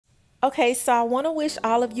Okay, so I want to wish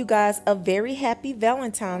all of you guys a very happy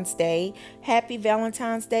Valentine's Day. Happy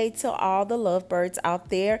Valentine's Day to all the lovebirds out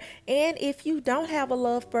there. And if you don't have a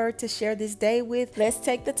lovebird to share this day with, let's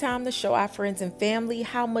take the time to show our friends and family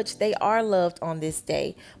how much they are loved on this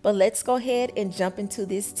day. But let's go ahead and jump into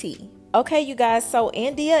this tea. Okay, you guys, so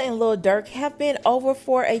India and Lil Durk have been over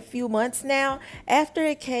for a few months now after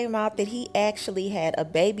it came out that he actually had a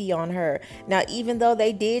baby on her. Now, even though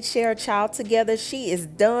they did share a child together, she is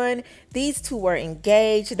done. These two were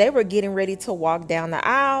engaged. They were getting ready to walk down the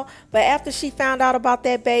aisle, but after she found out about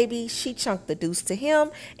that baby, she chunked the deuce to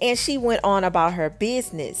him and she went on about her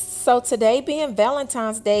business. So today being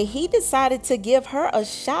Valentine's Day, he decided to give her a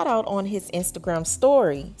shout out on his Instagram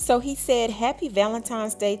story. So he said, "Happy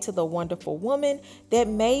Valentine's Day to the wonderful woman that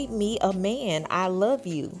made me a man. I love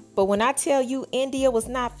you." But when I tell you India was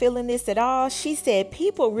not feeling this at all, she said,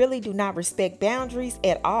 "People really do not respect boundaries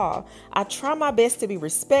at all. I try my best to be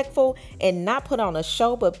respectful and not put on a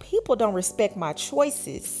show, but people don't respect my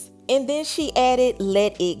choices." And then she added,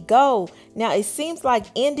 "Let it go." Now it seems like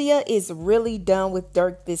India is really done with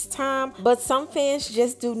Durk this time, but some fans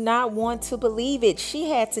just do not want to believe it. She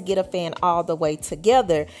had to get a fan all the way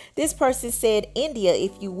together. This person said, "India,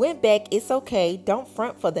 if you went back, it's okay. Don't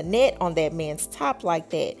front for the net on that man's top like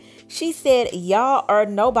that." She said, "Y'all are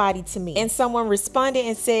nobody to me." And someone responded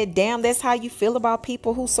and said, "Damn, that's how you feel about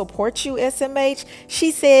people who support you, SMH?"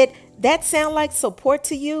 She said, "That sound like support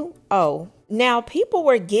to you?" Oh. Now, people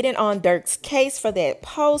were getting on Durk's case for that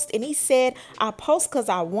post, and he said, "I post because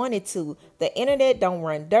I wanted to. The internet don't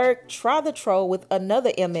run Durk. Try the troll with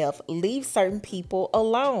another MF. Leave certain people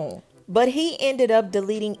alone." But he ended up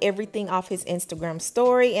deleting everything off his Instagram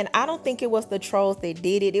story, and I don't think it was the trolls that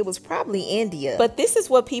did it. It was probably India. But this is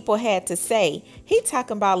what people had to say. He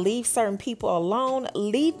talking about leave certain people alone.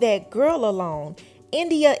 Leave that girl alone.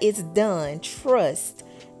 India is done. Trust.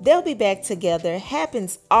 They'll be back together.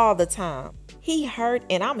 Happens all the time. He hurt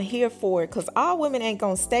and I'm here for it because all women ain't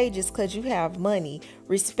gonna stay just because you have money.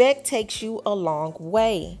 Respect takes you a long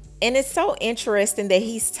way. And it's so interesting that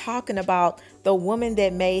he's talking about the woman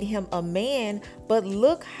that made him a man, but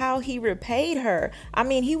look how he repaid her. I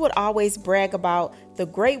mean, he would always brag about the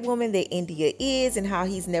great woman that India is and how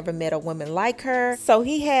he's never met a woman like her. So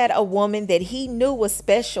he had a woman that he knew was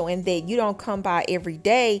special and that you don't come by every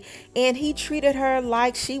day, and he treated her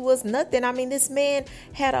like she was nothing. I mean, this man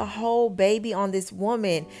had a whole baby on this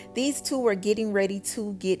woman. These two were getting ready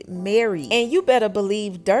to get married. And you better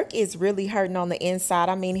believe Durk is really hurting on the inside.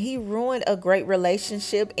 I mean, he ruined a great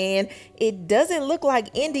relationship, and it doesn't look like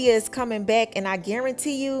India is coming back, and I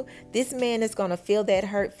guarantee you this man is going to feel that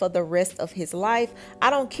hurt for the rest of his life. I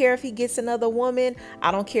don't care if he gets another woman.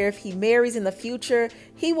 I don't care if he marries in the future.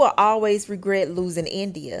 He will always regret losing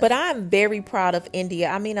India. But I'm very proud of India.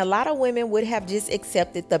 I mean, a lot of women would have just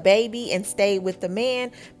accepted the baby and stayed with the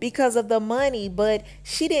man because of the money, but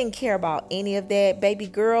she didn't care about any of that. Baby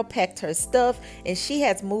girl packed her stuff and she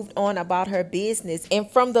has moved on about her business. And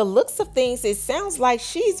from the looks of things, it sounds like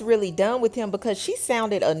she's really done with him because she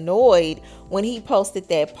sounded annoyed when he posted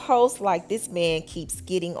that post like, "This man keeps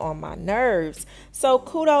getting on my nerves." So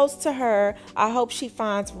kudos to her. I hope she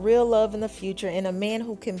finds real love in the future and a man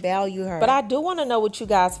who can value her. But I do want to know what you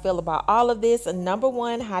guys feel about all of this. Number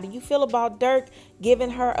one, how do you feel about Durk giving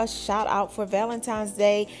her a shout out for Valentine's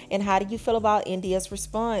Day? And how do you feel about India's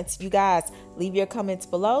response? You guys leave your comments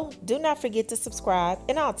below. Do not forget to subscribe,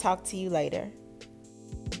 and I'll talk to you later.